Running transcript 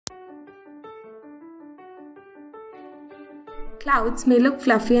Clouds may look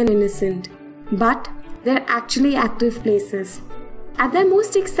fluffy and innocent, but they're actually active places. At their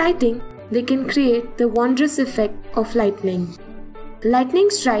most exciting, they can create the wondrous effect of lightning. Lightning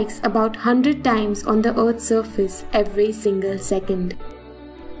strikes about 100 times on the Earth's surface every single second.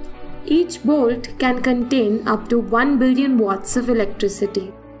 Each bolt can contain up to 1 billion watts of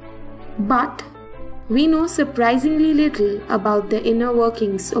electricity. But we know surprisingly little about the inner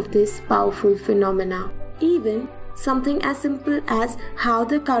workings of this powerful phenomena. Even something as simple as how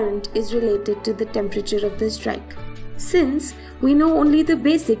the current is related to the temperature of the strike. Since we know only the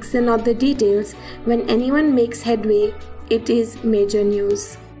basics and not the details, when anyone makes headway, it is major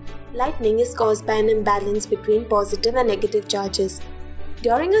news. Lightning is caused by an imbalance between positive and negative charges.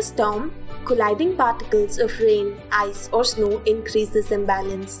 During a storm, colliding particles of rain, ice, or snow increase this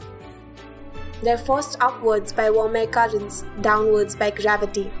imbalance. They are forced upwards by warm air currents, downwards by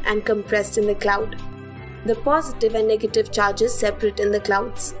gravity, and compressed in the cloud. The positive and negative charges separate in the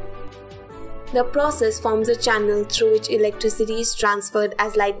clouds. The process forms a channel through which electricity is transferred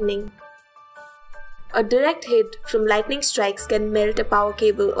as lightning. A direct hit from lightning strikes can melt a power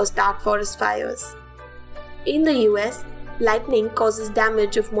cable or start forest fires. In the US, lightning causes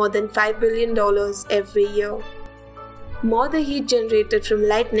damage of more than $5 billion every year. More the heat generated from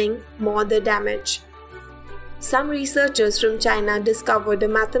lightning, more the damage. Some researchers from China discovered a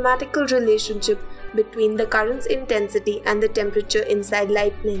mathematical relationship between the current's intensity and the temperature inside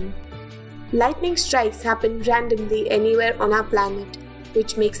lightning. Lightning strikes happen randomly anywhere on our planet,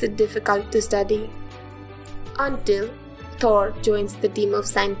 which makes it difficult to study. Until Thor joins the team of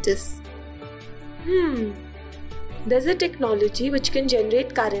scientists. There's a technology which can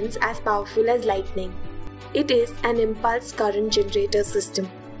generate currents as powerful as lightning. It is an impulse current generator system.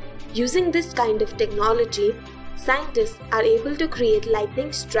 Using this kind of technology, scientists are able to create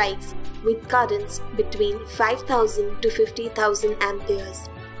lightning strikes with currents between 5,000 to 50,000 amperes.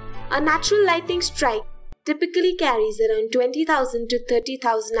 A natural lightning strike typically carries around 20,000 to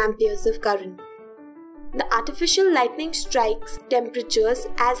 30,000 amperes of current. The artificial lightning strikes temperatures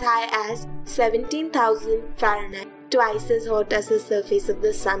as high as 17,000 Fahrenheit, twice as hot as the surface of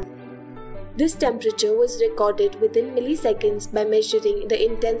the sun. This temperature was recorded within milliseconds by measuring the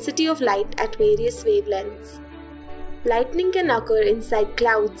intensity of light at various wavelengths. Lightning can occur inside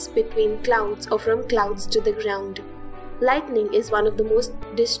clouds, between clouds, or from clouds to the ground. Lightning is one of the most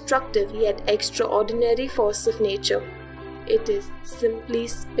destructive yet extraordinary forces of nature. It is simply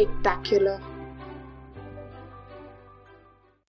spectacular.